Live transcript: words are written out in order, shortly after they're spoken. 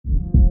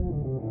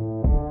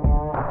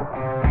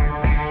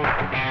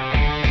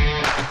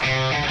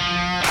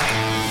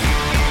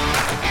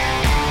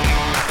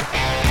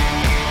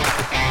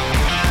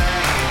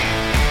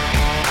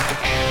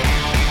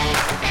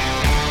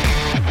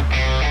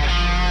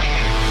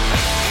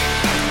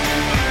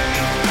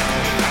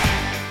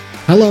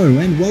Hello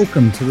and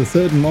welcome to the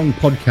Third and Long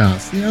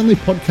podcast, the only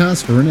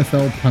podcast for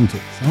NFL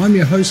punters. I'm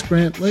your host,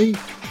 Grant Lee.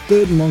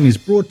 Third and Long is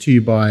brought to you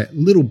by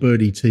Little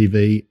Birdie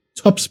TV,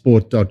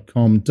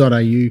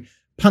 topsport.com.au,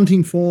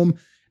 Punting Form,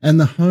 and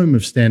the home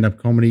of stand-up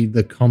comedy,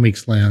 The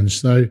Comics Lounge.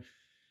 So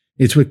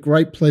it's with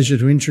great pleasure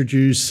to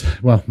introduce,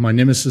 my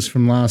nemesis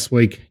from last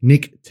week,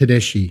 Nick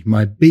Tedeschi,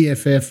 my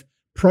BFF,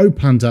 pro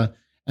punter,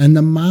 and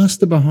the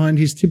master behind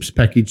his tips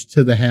package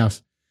to the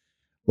house.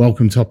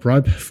 Welcome, Top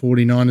Rope.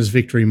 49ers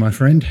victory, my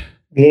friend.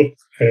 Look,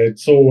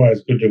 it's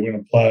always good to win a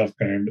playoff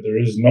game, but there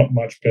is not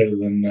much better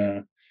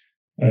than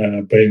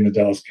beating the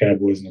Dallas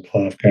Cowboys in a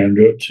playoff game.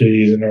 Do it 2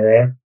 years in a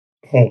row.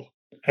 Oh,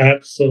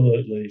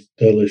 absolutely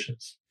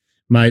delicious.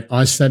 Mate,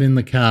 I sat in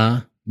the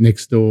car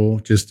next door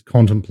just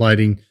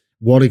contemplating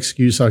what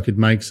excuse I could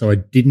make so I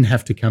didn't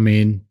have to come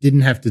in,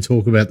 didn't have to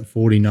talk about the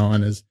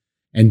 49ers,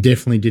 and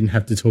definitely didn't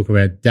have to talk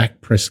about Dak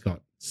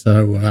Prescott.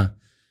 So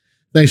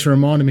thanks for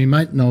reminding me,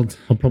 mate, and I'll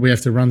probably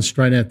have to run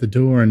straight out the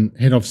door and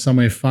head off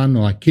somewhere fun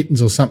like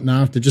Kittens or something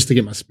after just to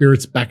get my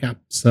spirits back up.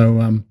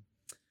 So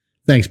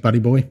thanks, buddy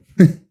boy.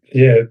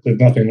 Yeah, there's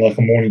nothing like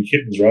a morning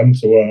Kittens run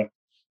to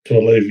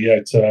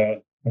alleviate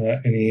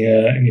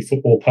any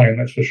football pain,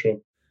 that's for sure.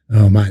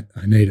 Oh, mate,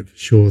 I need it for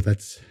sure.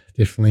 That's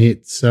definitely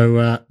it.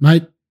 So,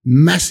 mate,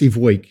 massive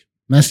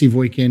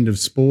weekend of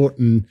sport,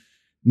 and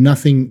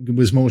nothing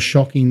was more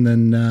shocking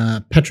than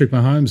Patrick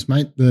Mahomes,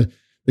 mate.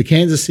 The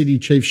Kansas City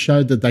Chiefs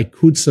showed that they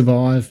could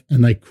survive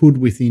and they could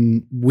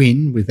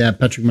win without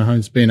Patrick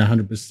Mahomes being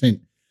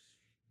 100%.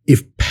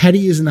 If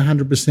Patty isn't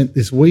 100%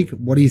 this week,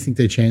 what do you think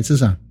their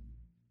chances are?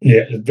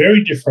 Yeah, it's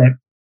very different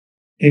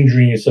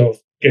injuring yourself,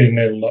 getting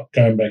nettled up,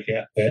 going back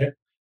out there,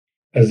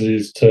 as it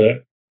is to,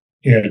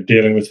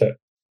 dealing with it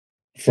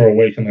for a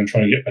week and then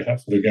trying to get back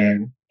up for the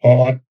game.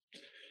 I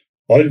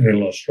didn't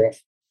realise Stroff,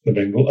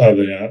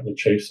 the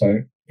Chiefs. I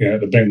think,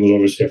 the Bengals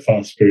obviously a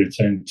fast-spirited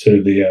team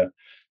to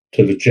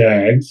the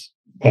Jags,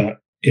 but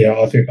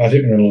I think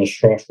they're in a lot of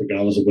strife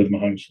regardless of whether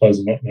Mahomes plays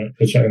or not.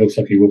 It certainly looks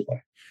like he will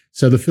play.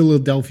 So the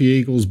Philadelphia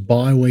Eagles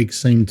bye week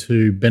seemed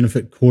to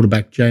benefit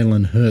quarterback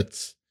Jalen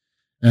Hurts.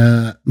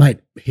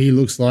 Mate, he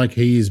looks like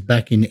he is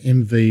back in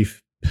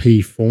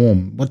MVP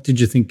form. What did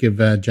you think of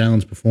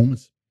Jalen's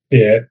performance?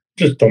 Yeah,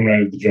 just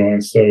dominated the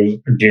Giants. So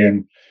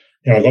again,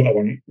 I got that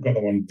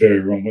one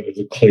very wrong. But there's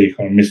a clear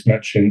kind of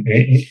mismatch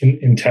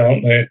in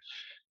talent there.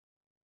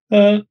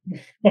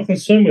 My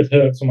concern with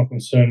Hurts and my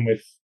concern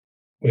with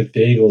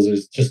the Eagles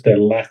is just their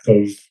lack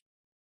of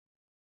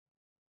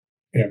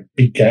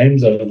big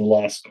games over the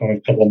last kind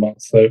of couple of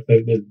months. So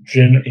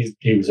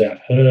he was out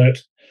hurt.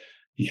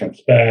 He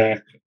comes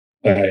back.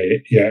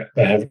 They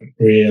haven't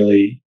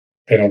really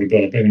been able to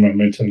build up any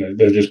momentum.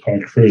 They're just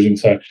kind of cruising.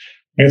 So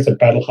against a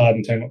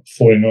battle-hardened team like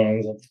the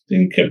 49ers, I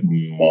think it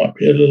might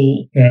be a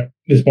little.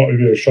 This might be a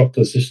bit of a shock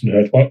to the system.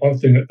 Hurts. One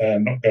thing that they're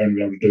not going to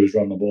be able to do is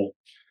run the ball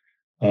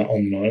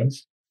on the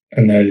Niners.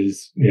 And that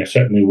is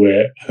certainly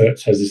where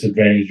Hurts has this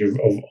advantage of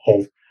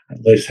at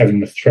least having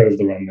the threat of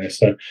the run there.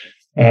 So,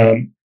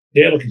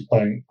 look, he's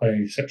playing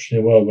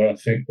exceptionally well, but I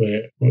think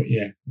we're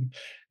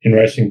in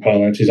racing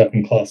parlance, he's up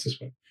in class this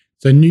week.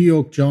 So New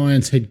York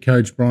Giants head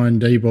coach Brian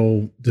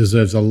Daboll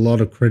deserves a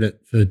lot of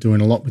credit for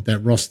doing a lot with that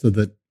roster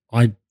that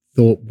I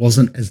thought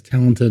wasn't as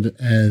talented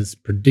as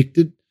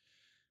predicted.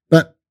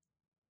 But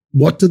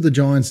what do the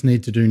Giants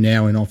need to do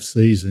now in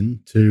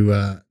off-season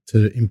to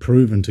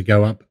improve and to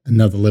go up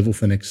another level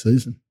for next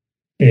season?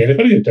 Yeah, they've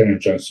got to get Daniel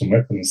Jones some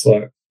weapons.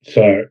 So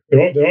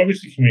they're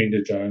obviously committing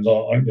to Jones.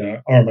 I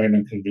remain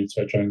unconvinced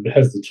about Jones, but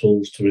has the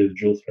tools to be the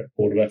dual threat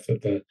quarterback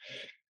that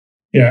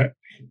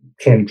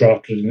sort of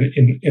drafted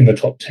in the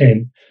top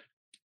 10.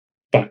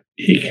 But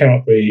he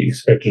cannot be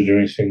expected to do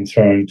anything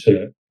thrown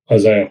to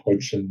Isaiah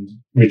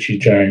Hodgson, Richie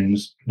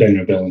James,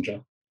 Daniel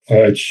Bellinger.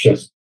 It's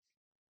just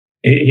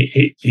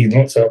he's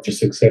not set up for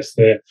success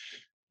there.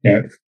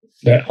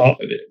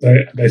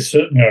 They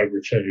certainly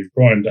overachieved.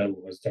 Brian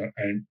Daboll has done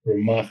a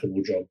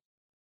remarkable job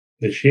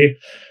this year.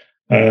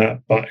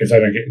 But if they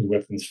don't get any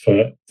weapons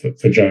for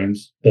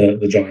Jones,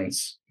 the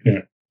Giants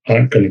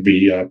aren't going to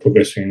be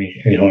progressing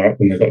any higher up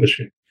than they got this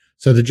year.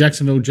 So the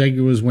Jacksonville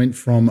Jaguars went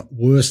from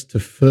worst to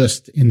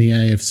first in the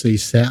AFC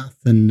South.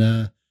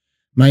 And,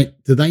 mate,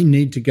 do they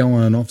need to go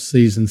on an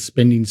off-season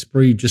spending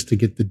spree just to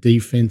get the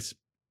defense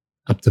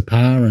up to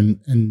par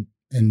and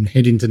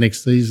head into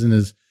next season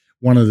as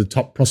one of the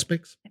top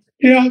prospects?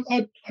 Yeah,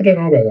 I don't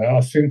know about that.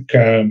 I think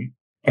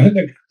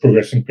they're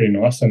progressing pretty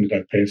nice under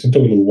Doug Peterson. It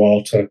took a little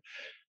while to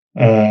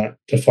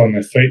find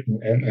their feet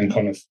and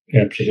kind of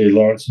particularly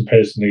Lawrence and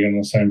Peterson to get on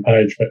the same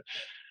page. But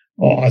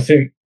I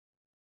think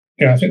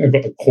they've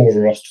got the core of a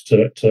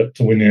roster to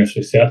win the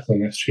NFC South for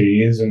the next few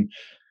years. And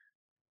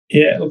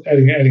look,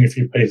 adding a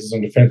few pieces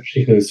on defence,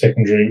 particularly the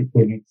secondary,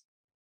 wouldn't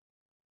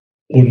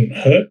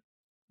hurt.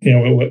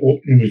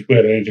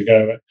 Where they need to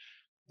go. But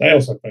they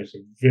also face a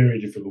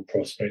very difficult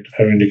prospect of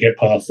having to get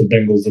past the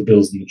Bengals, the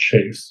Bills, and the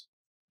Chiefs.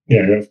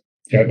 The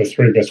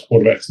three best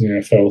quarterbacks in the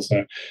NFL.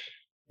 So,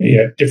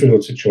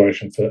 difficult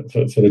situation for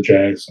the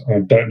Jags. I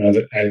don't know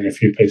that adding a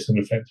few pieces in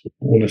defence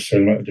will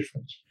necessarily make a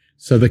difference.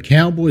 So the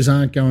Cowboys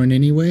aren't going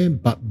anywhere,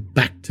 but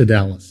back to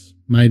Dallas.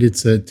 Mate,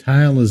 it's a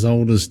tale as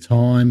old as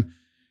time.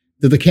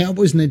 Do the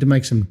Cowboys need to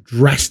make some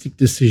drastic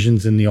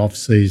decisions in the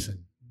offseason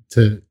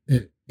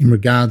in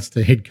regards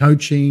to head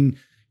coaching,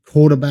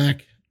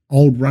 quarterback,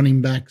 old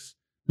running backs?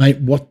 Mate,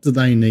 what do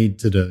they need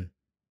to do?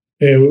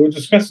 Yeah, we were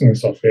discussing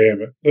this off air,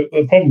 but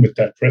the problem with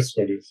Dak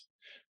Prescott is,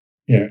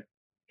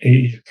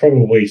 he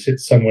probably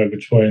sits somewhere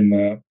between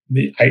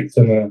the 8th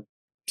and the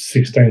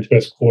 16th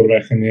best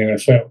quarterback in the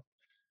NFL.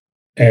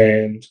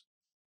 And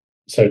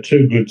so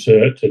too good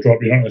to drop.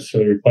 You're not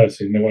necessarily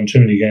replacing. They won too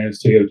many games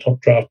to get a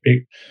top draft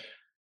pick,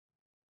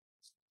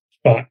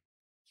 but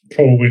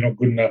probably not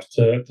good enough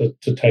to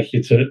take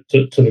you to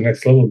the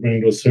next level, bring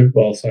you to a Super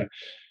Bowl. So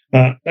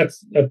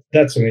that's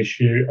an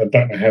issue. I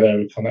don't know how to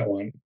overcome that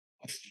one.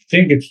 I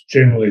think it's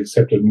generally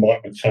accepted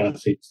Mike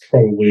McCarthy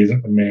probably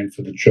isn't the man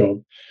for the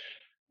job.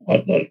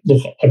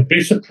 Look, I'd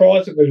be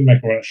surprised if they didn't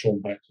make a run at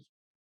Sean Payton.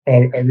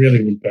 I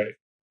really would be.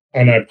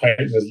 I know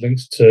Payton has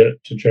links to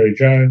Jerry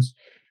Jones.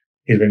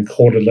 He's been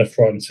courted left,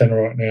 right, and centre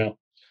right now.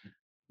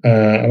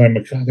 I know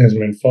McCarthy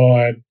hasn't been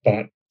fired,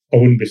 but I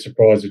wouldn't be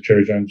surprised if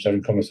Jerry Jones was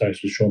having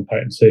conversations with Sean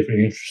Payton, see if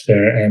any interest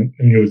there. And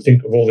you would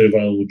think of all the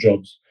available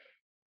jobs,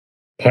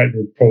 Payton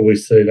would probably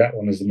see that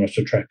one as the most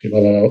attractive,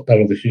 other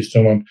than the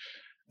Houston one.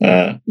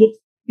 Look,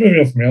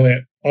 moving on from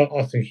Elliott,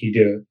 I think he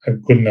did a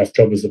good enough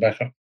job as the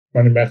backup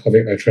running back. I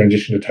think they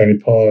transitioned to Tony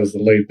Pollard as the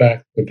lead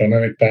back, the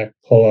dynamic back.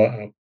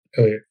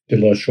 Elliott did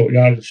a lot of short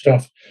yardage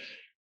stuff.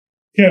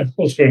 Yeah,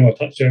 was scoring a lot of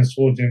touchdowns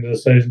towards the end of the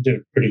season.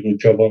 Did a pretty good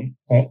job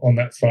on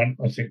that front.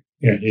 I think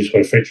he's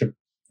got to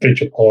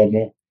feature Pollard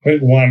more. I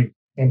think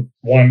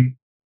one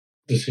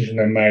decision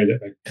they made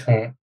that they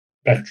can't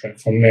backtrack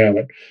from now,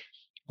 but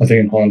I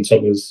think in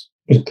hindsight was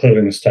clearly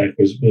a mistake,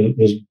 was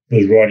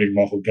riding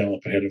Michael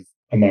Gallup ahead of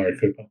Amari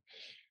Cooper.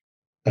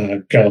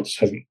 Gallup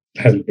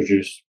hasn't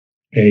produced.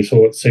 And you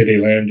saw what CD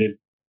Lamb did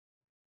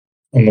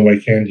on the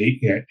weekend. He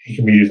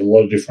can be used a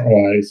lot of different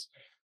ways.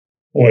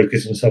 Always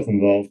gets himself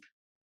involved.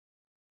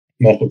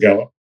 Michael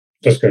Gallup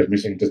just goes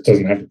missing. Just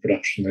doesn't have the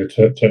production there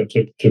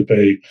to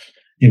be,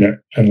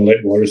 an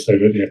elite wide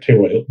receiver.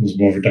 T.Y. Hilton was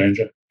more of a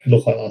danger. It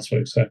looked like last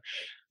week. So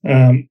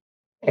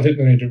I think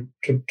they need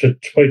to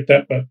tweak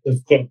that, but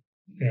they've got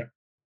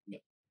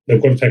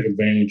to take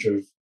advantage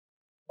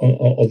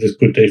of this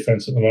good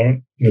defense at the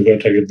moment. They've got to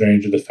take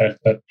advantage of the fact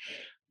that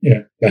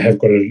they have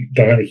got a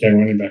dynamic young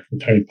running back in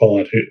Tony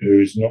Pollard who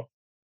is not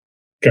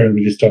going to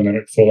be this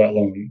dynamic for that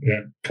long.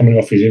 Coming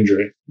off his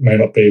injury, may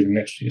not be even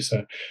next year.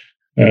 So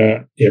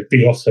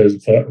big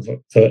offseason for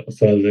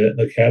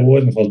the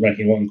Cowboys. And if I was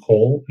making one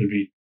call, it'd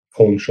be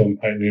calling Sean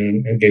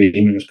Payton and getting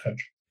him in as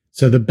coach.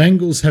 So the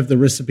Bengals have the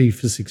recipe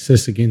for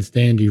success against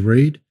Andy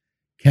Reid.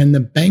 Can the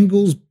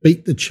Bengals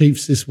beat the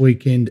Chiefs this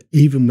weekend,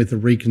 even with a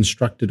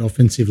reconstructed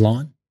offensive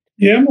line?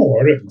 Yeah, I'm not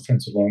worried about the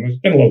offensive line. There's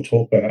been a lot of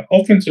talk about it.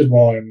 Offensive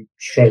line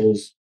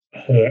struggles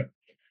hurt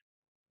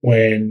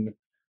when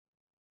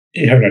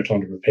you have no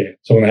time to prepare.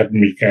 So when they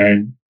happen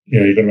mid-game,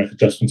 you've got to make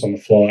adjustments on the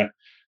fly.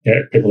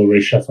 People are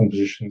reshuffling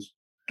positions.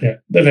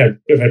 They've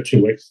had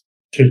 2 weeks,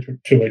 two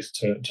weeks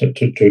to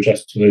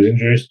adjust to those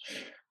injuries.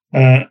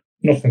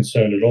 Not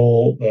concerned at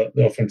all.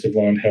 The offensive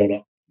line held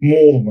up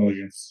more than well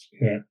against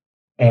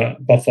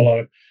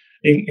Buffalo.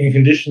 In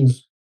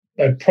conditions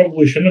they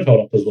probably shouldn't have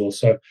held up as well.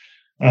 So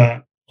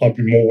I'd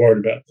be more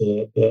worried about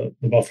the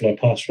Buffalo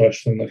pass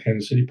rush than the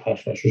Kansas City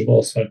pass rush as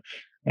well. So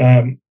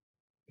I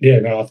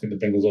think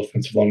the Bengals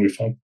offensive line will be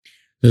fun.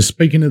 So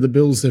speaking of the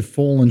Bills, they've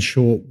fallen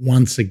short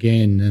once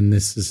again, and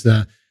this is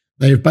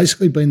they've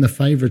basically been the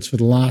favourites for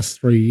the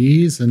last 3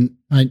 years, and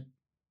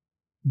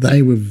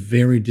they were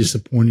very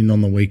disappointing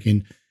on the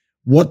weekend.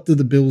 What do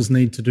the Bills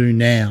need to do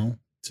now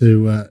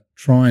to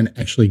try and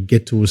actually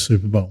get to a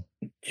Super Bowl?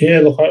 Yeah,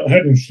 look, I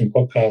heard an interesting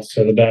podcast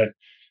the other day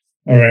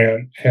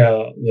around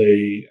how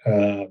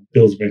the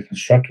Bills have been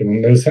constructed,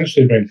 and they've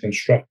essentially been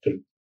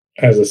constructed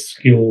as a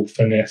skill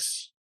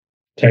finesse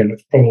team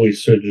that's probably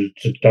suited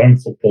to dome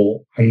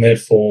football, and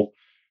therefore,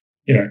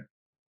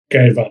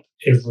 gave up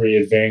every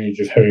advantage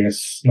of having a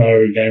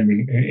snow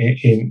game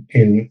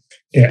in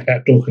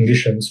outdoor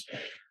conditions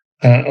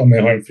on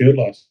their home field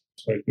last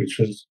week, which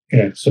was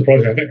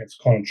surprising. I think it's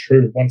kind of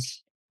true.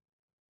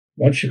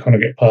 Once you kind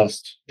of get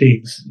past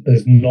Diggs,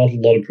 there's not a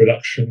lot of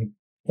production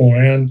all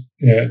around.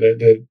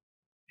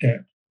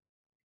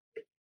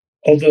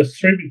 Of the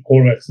 3 big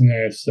quarterbacks in the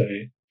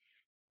AFC,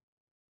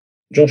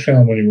 Josh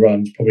Allen, when he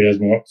runs, probably has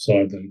more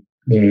upside than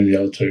any of the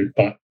other two,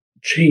 but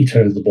he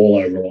turns the ball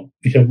over a lot.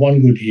 He had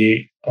one good year.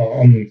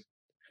 I'm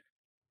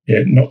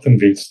not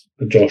convinced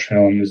that Josh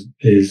Allen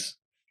is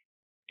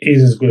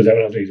as good as that.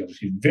 I think he's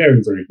obviously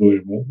very, very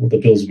good. The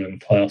Bills have been in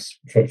the playoffs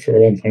for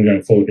a long time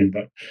going forward with him,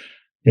 but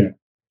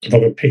if I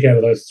could pick out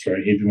of those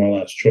 3, he'd be my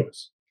last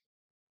choice.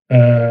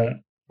 I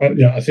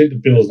think the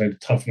Bills need to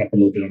toughen up a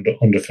little bit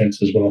on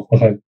defense as well.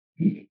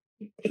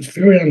 It's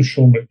very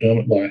unsure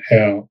McDermott by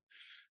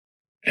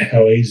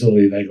how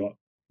easily they got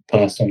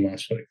passed on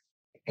last week.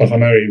 I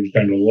know he was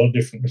going to a lot of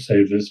different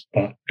receivers,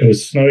 but it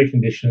was snowy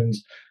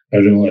conditions. They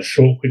were doing a lot of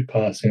short, quick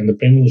passing, and the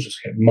Bengals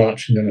just kept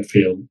marching down the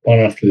field, one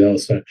after the other.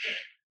 So,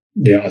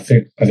 yeah, I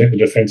think the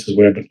defense is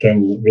where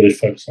McDermott will really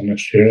focus on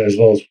next year, as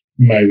well as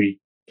maybe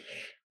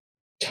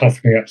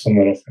toughening up some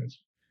of that offense.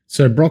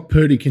 So Brock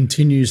Purdy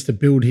continues to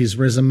build his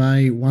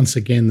resume. Once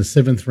again, the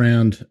 7th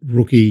round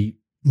rookie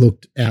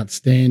looked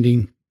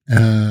outstanding.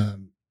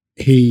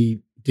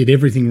 He did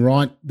everything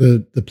right.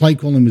 The play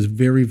calling was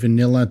very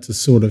vanilla to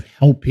sort of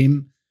help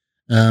him,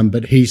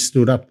 but he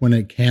stood up when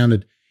it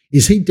counted.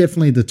 Is he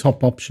definitely the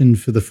top option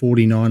for the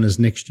 49ers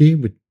next year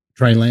with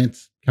Trey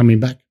Lance coming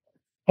back?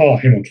 Oh,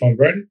 him or Tom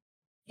Brady.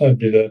 That'd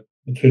be the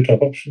two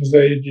top options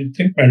there. You'd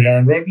think maybe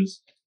Aaron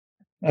Rodgers.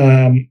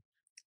 No,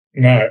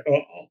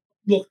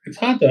 look, it's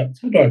hard to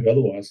argue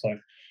otherwise.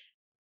 Like,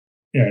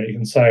 you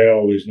can say,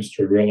 oh, he's Mr.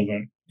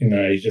 Irrelevant.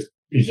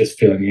 He's just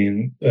filling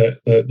in.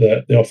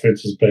 The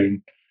offense has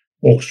been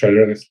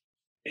orchestrated.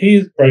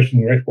 He's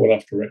breaking record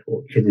after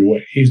record every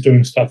week. He's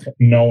doing stuff that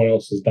no one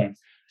else has done.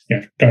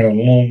 Going on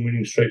long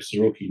winning streaks as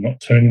a rookie, not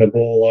turning the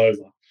ball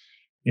over.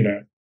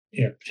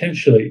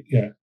 Potentially,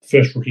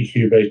 first rookie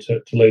QB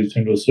to lead his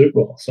team to a Super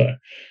Bowl. So,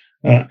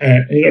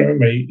 and you got to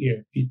remember,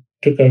 he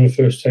took over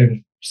first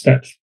team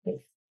snaps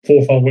 4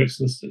 or 5 weeks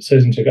of the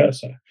season to go.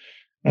 So,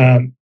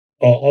 I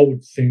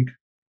would think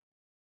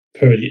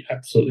Purdy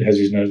absolutely has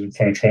his nose in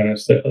front of Trey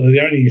Lance. The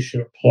only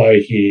issue at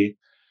play here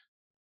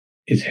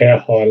is how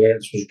high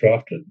Lance was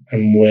drafted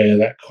and where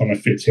that kind of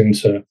fits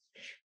into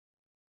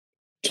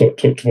to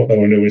what they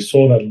want to do. We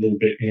saw that a little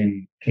bit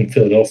in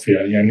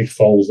Philadelphia. Nick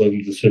Foles led them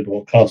to the Super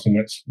Bowl. Carson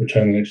Wentz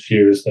returning next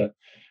year as the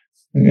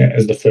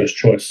first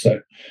choice.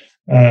 So,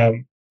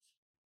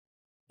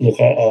 look,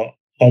 I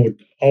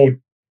would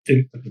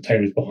think that the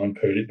team is behind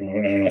Purdy,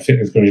 and I think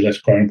there's going to be less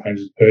growing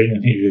pains with Purdy.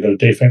 And you've got a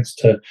defense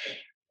to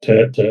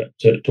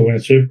win a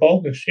Super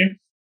Bowl next year.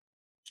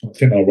 I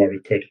think they'll ride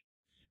with Purdy.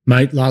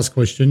 Mate, last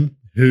question.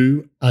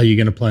 Who are you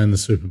going to play in the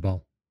Super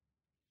Bowl?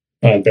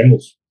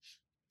 Bengals.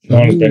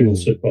 Bengals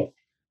Super Bowl.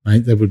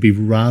 Mate, that would be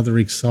rather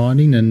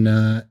exciting. And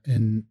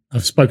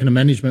I've spoken to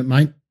management,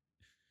 mate.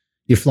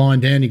 You're flying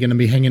down. You're going to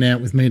be hanging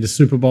out with me at a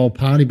Super Bowl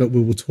party, but we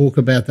will talk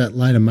about that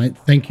later, mate.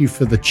 Thank you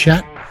for the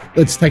chat.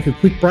 Let's take a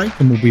quick break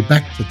and we'll be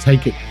back to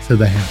take it to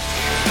the house.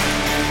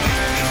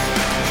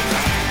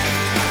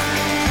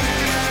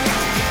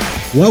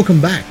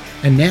 Welcome back.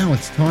 And now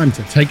it's time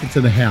to take it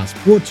to the house.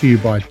 Brought to you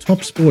by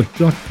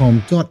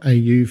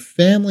topsport.com.au,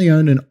 family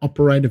owned and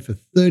operated for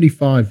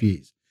 35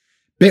 years.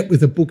 Bet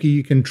with a bookie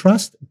you can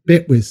trust.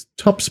 Bet with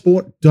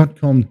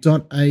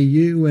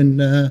topsport.com.au.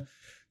 And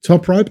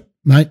Top Rope,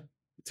 mate,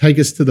 take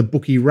us to the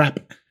bookie wrap.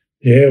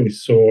 Yeah, we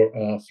saw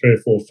 3 or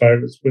 4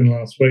 favourites win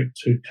last week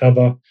to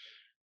cover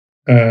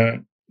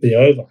the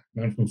over.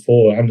 9 from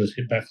 4 unders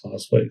hit back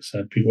last week.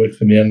 So big week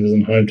for the unders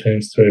and home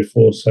teams, 3 or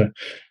 4. So,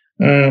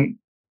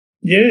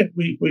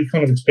 we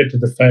kind of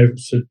expected the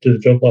favourites to do the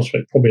job last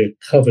week. Probably a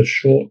cover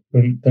short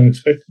than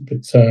expected.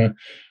 But,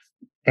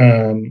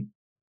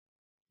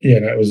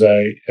 that was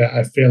a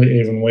fairly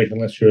even week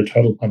unless you're a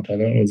total punter.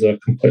 Then it was a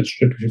complete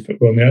strip if you put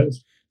on the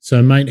others.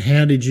 So, mate,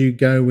 how did you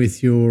go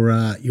with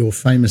your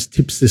famous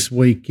tips this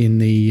week in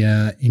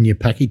your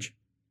package?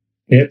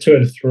 Yeah, 2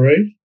 out of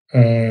 3.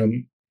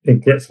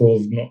 Regretful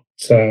of not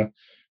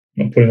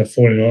putting the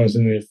 49ers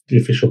in the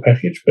official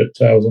package, but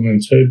I was on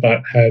them too.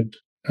 But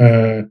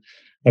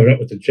I went up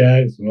with the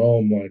Jags, and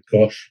oh my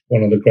gosh,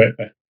 one of the great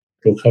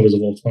backdoor covers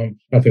of all time.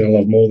 Nothing I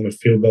love more than a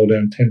field goal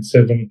down 10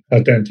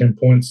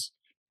 points.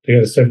 To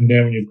go to 7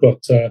 down when you've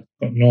got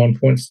 9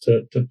 points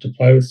to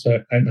play with,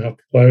 so 8.5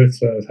 to play with.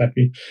 So I was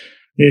happy.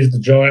 Here's the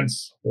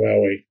Giants.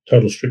 Wowee,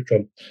 total strip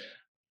job.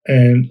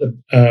 And the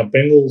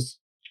Bengals,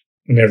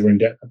 never in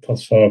doubt.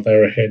 +5, they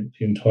were ahead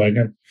the entire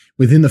game.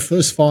 Within the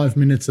first 5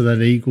 minutes of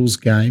that Eagles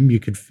game, you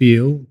could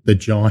feel the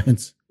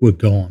Giants were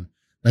gone.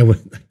 They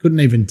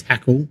couldn't even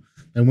tackle.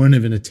 They weren't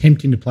even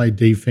attempting to play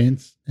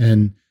defense.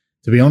 And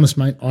to be honest,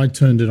 mate, I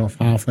turned it off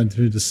halfway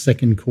through the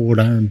second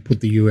quarter and put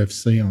the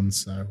UFC on.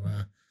 So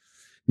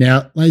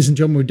now, ladies and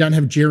gentlemen, we don't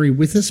have Jerry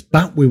with us,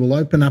 but we will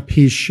open up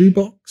his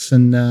shoebox.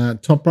 And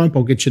Top Rope,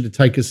 I'll get you to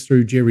take us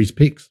through Jerry's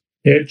picks.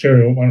 Yeah,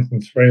 Jerry went 1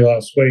 from 3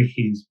 last week.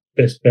 His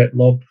best bet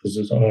lob, because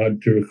as I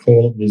do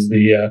recall, it was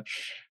the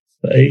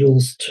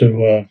Eagles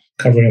to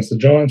cover against the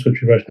Giants,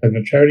 which we both had in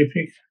a charity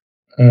pick.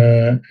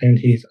 And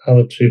his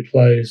other 2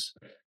 plays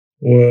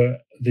were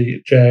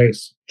the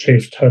Jags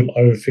Chiefs total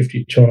over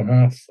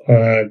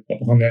 52.5. Got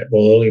behind that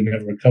ball early and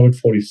never recovered.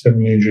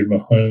 47 injured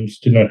Mahomes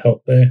did not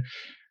help there.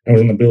 And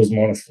was on the Bills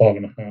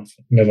 -5.5.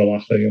 Never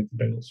likely against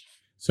the Bengals.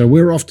 So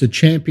we're off to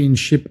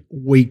championship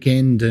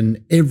weekend,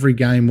 and every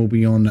game will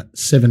be on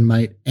 7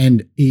 Mate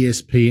and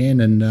ESPN.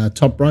 And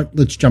Top Rope,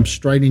 let's jump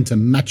straight into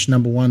match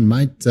number 1,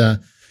 mate.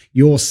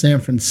 Your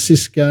San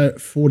Francisco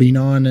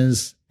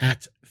 49ers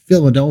at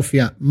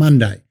Philadelphia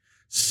Monday,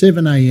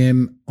 7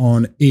 a.m.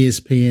 on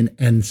ESPN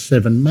and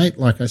 7 Mate.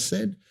 Like I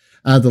said,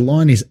 the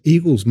line is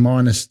Eagles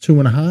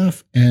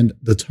 -2.5, and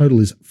the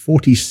total is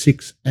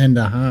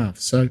 46.5.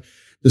 So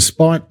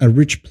despite a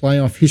rich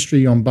playoff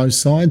history on both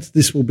sides,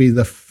 this will be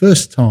the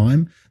first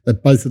time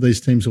that both of these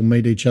teams will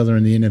meet each other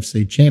in the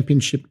NFC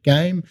Championship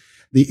game.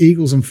 The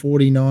Eagles and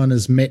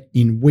 49ers met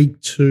in week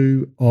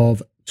 2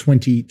 of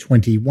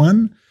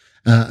 2021,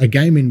 a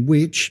game in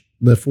which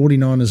the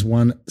 49ers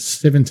won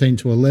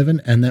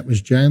 17-11, and that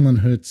was Jalen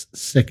Hurts'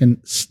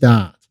 second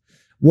start.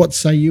 What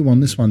say you on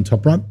this one,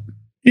 Top Rope?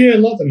 Yeah, I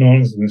love the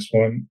Niners in this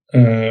one,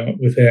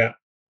 without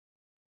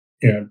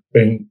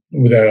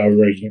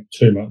overreaching it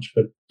too much.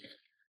 But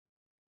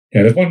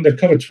they've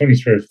covered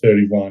 23 of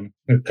 31.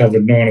 They've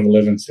covered 9 of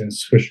 11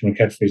 since Christian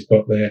McCaffrey's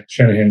got there.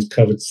 Shanahan's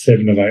covered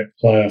 7 of 8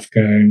 playoff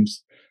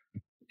games.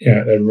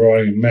 They're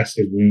riding a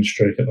massive win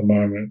streak at the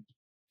moment.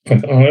 I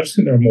just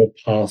think there are more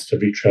paths to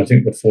victory. I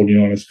think the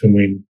 49ers can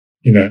win,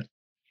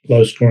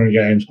 low-scoring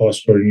games,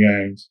 high-scoring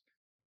games.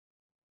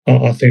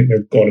 I think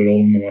they've got it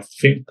all in them. I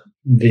think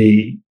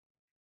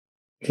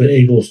for the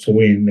Eagles to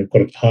win, they've got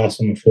to pass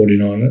on the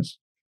 49ers.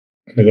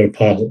 They've got to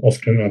pass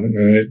often. I think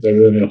they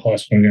really need a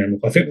high-scoring game.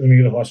 I think they're going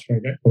to get a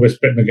high-scoring game. The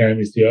best bet in the game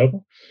is the over.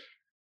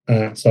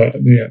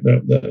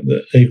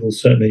 The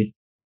Eagles certainly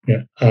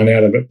aren't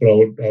out of it, but I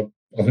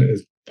think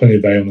there's plenty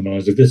of value on the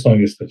Niners. If this line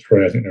gets to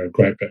 3, I think they're a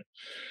great bet.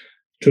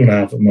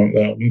 2.5 at the moment,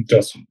 though.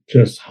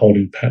 Just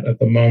holding pat at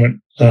the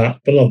moment. But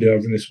I love the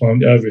over in this one.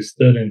 The over is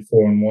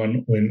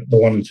 13-4-1 when the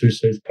 1 and 2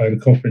 seeds play in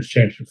the conference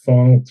championship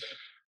final.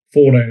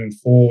 14-4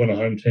 when the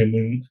home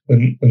team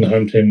when the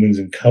home team wins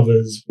and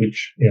covers,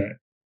 which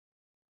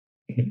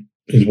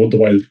is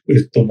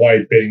the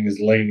way betting is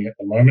leaning at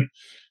the moment.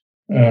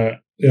 The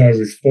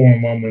over is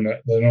 4-1 when the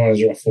Niners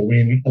are off for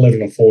win.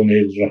 11-4 when the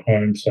Eagles are at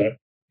home. So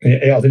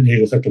I think the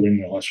Eagles have to win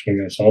the high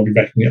scoring game. So I'll be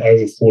backing the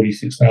over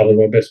 46.5 as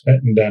my best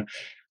bet and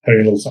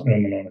having a little something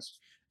on the Niners.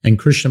 And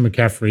Christian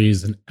McCaffrey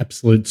is an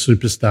absolute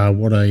superstar.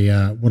 What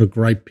a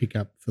great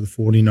pickup for the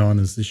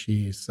 49ers this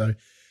year. So,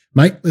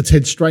 mate, let's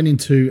head straight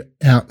into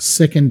our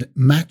second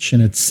match,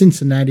 and it's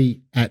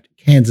Cincinnati at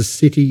Kansas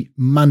City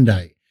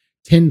Monday,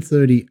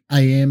 10:30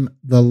 a.m.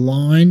 The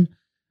line,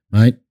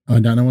 mate, I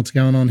don't know what's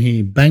going on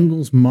here.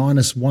 Bengals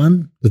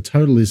 -1. The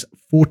total is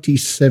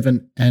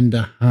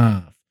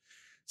 47.5.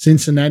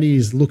 Cincinnati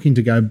is looking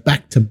to go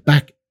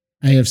back-to-back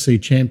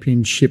AFC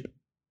Championship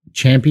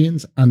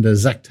champions under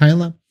Zach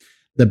Taylor.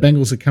 The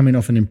Bengals are coming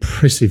off an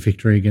impressive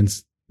victory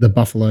against the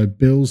Buffalo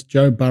Bills.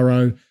 Joe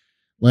Burrow,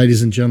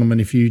 ladies and gentlemen,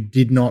 if you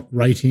did not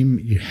rate him,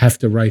 you have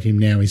to rate him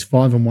now. He's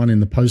 5-1 in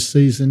the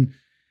postseason,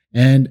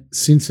 and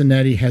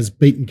Cincinnati has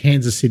beaten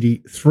Kansas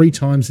City 3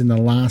 times in the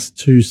last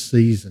 2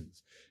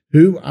 seasons.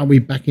 Who are we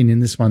backing in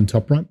this one,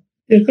 Top Right?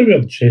 Yeah, it could be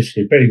on the chest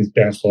here. Betting's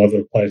bounced all over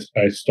the place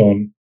based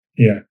on,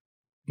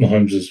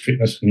 Mahomes'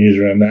 fitness and news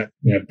around that.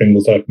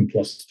 Bengals open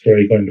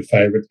 +3, going to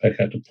favourites, back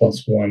out to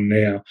 +1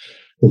 now.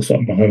 Looks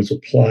like Mahomes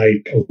will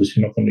play.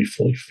 Obviously not going to be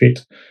fully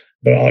fit.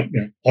 But I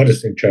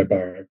just think Joe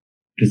Burrow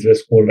is the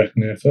best quarterback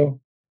in the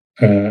NFL.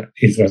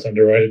 He's the most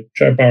underrated.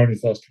 Joe Burrow in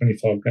his last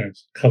 25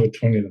 games, covered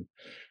 20 of them.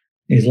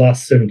 His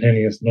last 17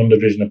 against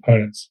non-division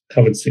opponents,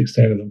 covered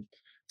 16 of them.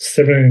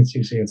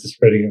 17-6 against the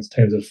spread against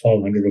teams of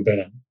 500 or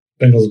better.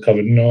 Bengals have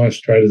covered 9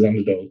 straight as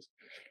underdogs.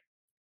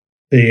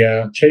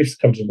 The Chiefs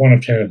covered 1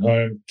 of 10 at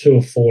home, 2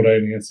 of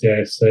 14 against the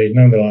AFC,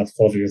 none of the last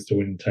 5 against the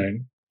winning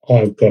team.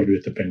 I've got to be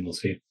with the Bengals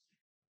here.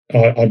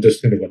 I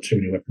just think they've got too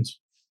many weapons.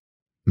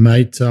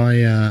 Mate,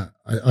 I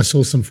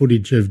saw some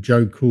footage of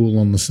Joe Cool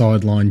on the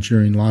sideline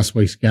during last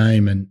week's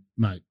game, and,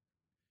 mate,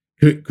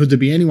 could there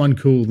be anyone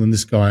cool than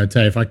this guy? I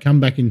tell you, if I come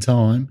back in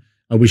time,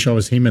 I wish I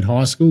was him at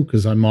high school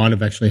because I might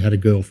have actually had a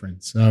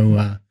girlfriend.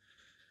 So,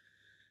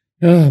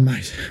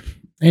 mate.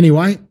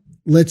 Anyway,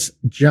 let's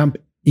jump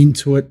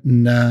into it.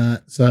 And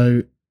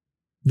so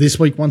this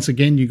week, once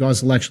again, you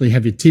guys will actually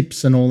have your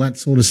tips and all that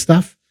sort of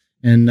stuff.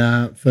 And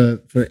for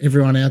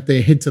everyone out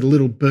there, head to the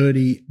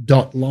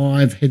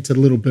littlebirdie.live, head to the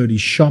Little Birdie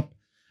shop.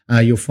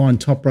 You'll find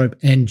Top Rope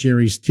and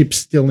Jerry's tips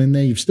still in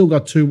there. You've still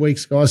got 2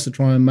 weeks, guys, to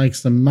try and make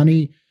some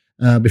money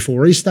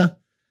before Easter.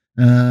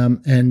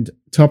 And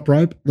Top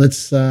Rope,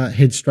 let's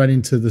head straight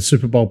into the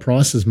Super Bowl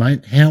prices,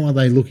 mate. How are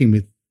they looking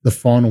with the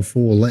final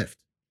 4 left?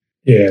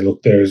 Yeah, look,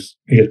 you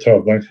get throw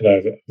a blanket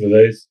over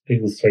these.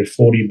 Eagles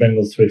 340,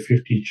 Bengals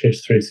 350,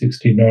 Chiefs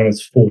 360,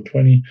 Niners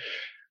 420.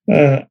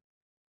 The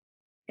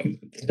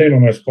team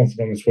I'm most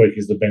confident on this week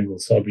is the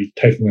Bengals, so I'll be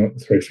taking out the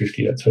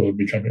 350. That's who I'll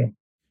be jumping on.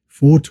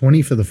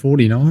 420 for the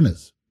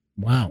 49ers.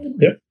 Wow.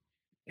 Yep.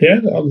 Yeah,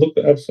 I'd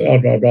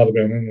rather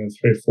be on them than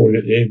 340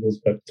 at the Eagles,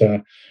 but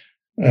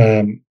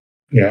I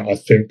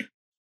think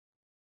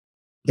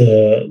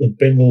the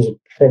Bengals are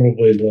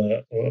probably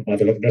they've got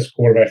the best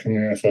quarterback in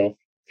the NFL.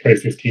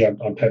 350,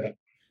 I'd pay that.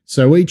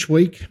 So each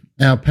week,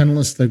 our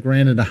panelists are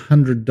granted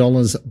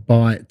 $100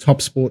 by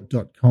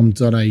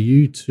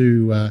topsport.com.au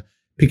to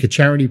pick a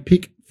charity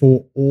pick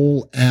for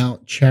all our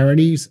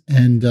charities.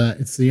 And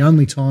it's the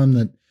only time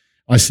that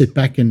I sit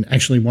back and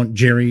actually want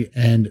Jerry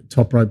and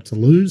Top Rope to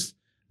lose,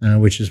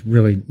 which is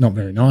really not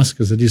very nice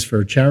because it is for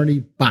a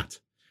charity. But,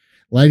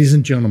 ladies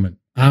and gentlemen,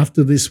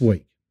 after this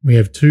week, we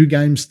have 2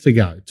 games to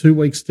go, 2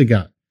 weeks to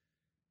go.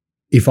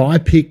 If I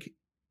pick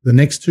the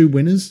next 2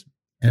 winners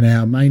and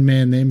our main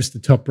man there,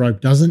 Mr. Top Rope,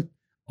 doesn't,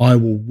 I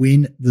will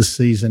win the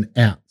season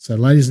out. So,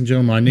 ladies and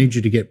gentlemen, I need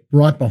you to get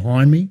right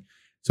behind me.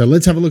 So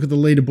let's have a look at the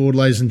leaderboard,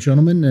 ladies and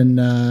gentlemen. And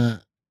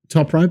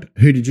top rope,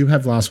 who did you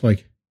have last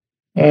week?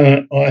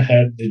 I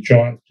had the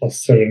Giants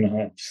plus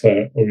 7.5,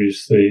 so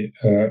obviously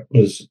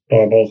was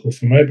diabolical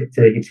for me, but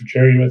very good for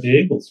Jerry with the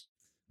Eagles.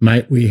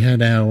 Mate, we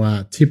had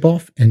our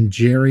tip-off and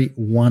Jerry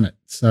won it.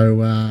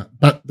 So,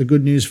 but the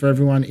good news for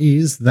everyone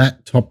is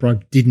that top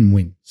rope didn't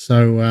win.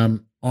 So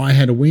I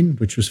had a win,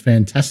 which was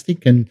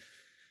fantastic. And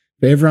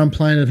for everyone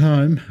playing at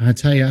home, I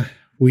tell you,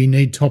 we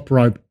need top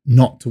rope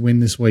not to win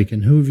this week.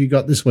 And who have you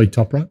got this week,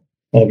 top rope?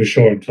 I'll be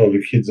sure and tell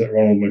the kids at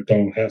Ronald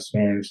McDonald House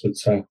in Orange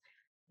that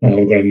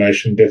we've got a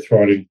nation death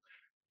riding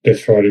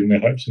their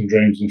hopes and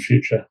dreams in the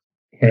future.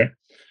 Yeah.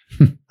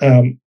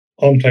 I'm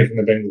taking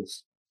the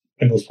Bengals.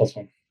 Bengals plus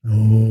 1.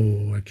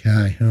 Oh,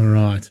 okay. All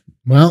right.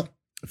 Well,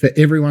 for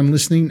everyone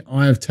listening,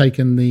 I have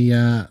taken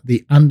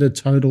the under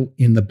total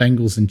in the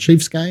Bengals and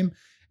Chiefs game.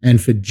 And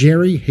for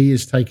Jerry, he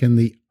has taken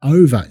the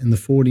over in the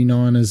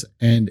 49ers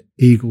and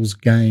Eagles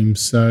game.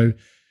 So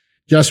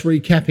just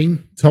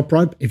recapping, top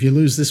rope, if you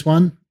lose this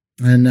one,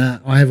 and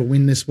I have a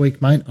win this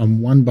week, mate,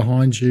 I'm one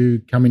behind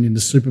you coming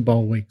into Super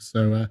Bowl week.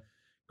 So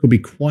could be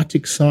quite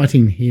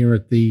exciting here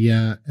at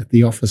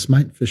the office,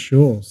 mate, for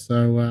sure.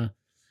 So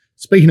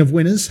speaking of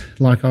winners,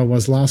 like I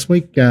was last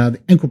week, the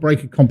ankle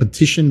breaker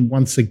competition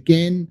once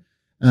again.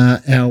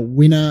 Our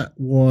winner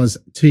was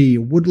T.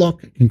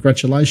 Woodlock.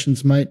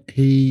 Congratulations, mate.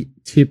 He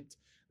tipped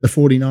the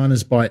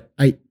 49ers by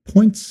 8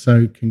 points.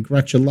 So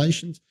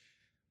congratulations.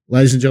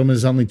 Ladies and gentlemen,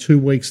 there's only 2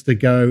 weeks to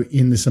go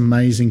in this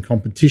amazing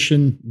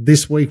competition.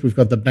 This week, we've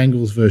got the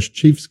Bengals versus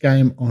Chiefs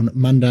game on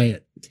Monday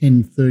at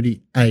 10:30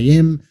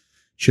 a.m.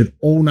 Should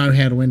all know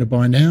how to enter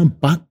by now,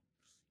 but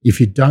if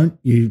you don't,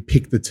 you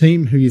pick the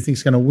team who you think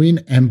is going to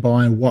win and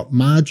by what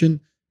margin.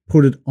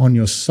 Put it on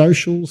your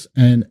socials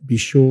and be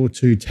sure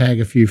to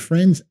tag a few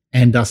friends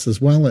and us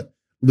as well at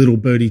Little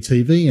Birdie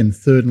TV and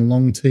Third and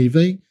Long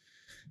TV.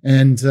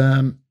 And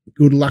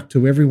good luck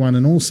to everyone.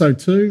 And also,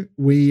 too,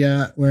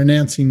 we're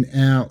announcing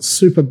our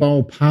Super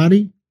Bowl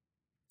party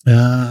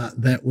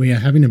that we are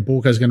having, and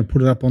Borko's going to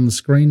put it up on the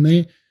screen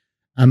there.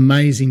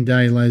 Amazing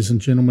day, ladies and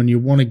gentlemen. You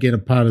want to get a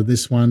part of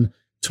this one.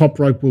 Top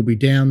Rope will be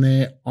down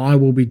there. I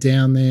will be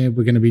down there.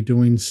 We're going to be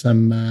doing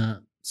some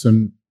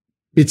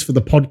bits for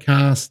the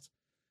podcast.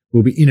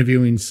 We'll be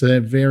interviewing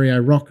Sir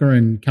Vario Rocker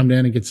and come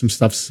down and get some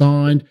stuff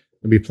signed.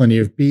 There'll be plenty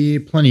of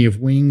beer, plenty of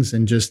wings,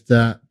 and just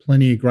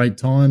plenty of great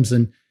times.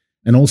 And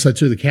also,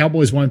 too, the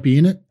Cowboys won't be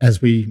in it, as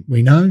we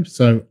know.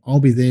 So I'll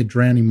be there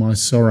drowning my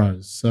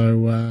sorrows.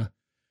 So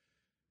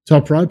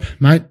top rope,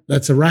 mate,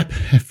 that's a wrap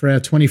for our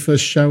 21st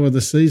show of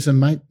the season,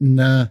 mate.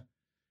 And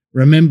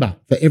remember,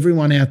 for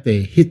everyone out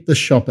there, hit the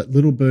shop at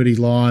Little Birdie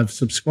Live.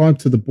 Subscribe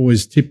to the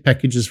boys' tip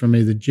packages from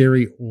either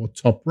Jerry or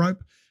Top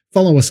Rope.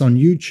 Follow us on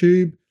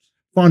YouTube.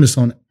 Find us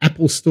on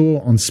Apple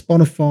Store, on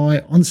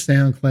Spotify, on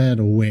SoundCloud,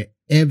 or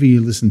wherever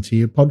you listen to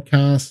your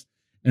podcasts.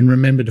 And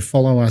remember to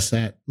follow us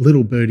at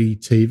Little Birdie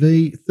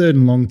TV, Third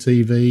and Long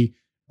TV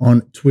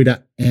on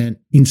Twitter and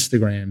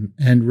Instagram.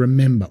 And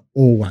remember,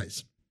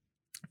 always,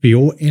 for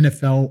your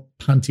NFL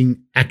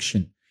punting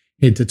action,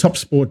 head to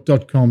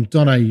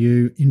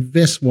topsport.com.au,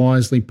 invest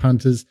wisely,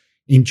 punters,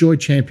 enjoy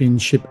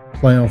championship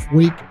playoff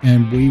week,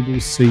 and we will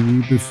see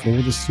you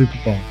before the Super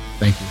Bowl.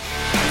 Thank you.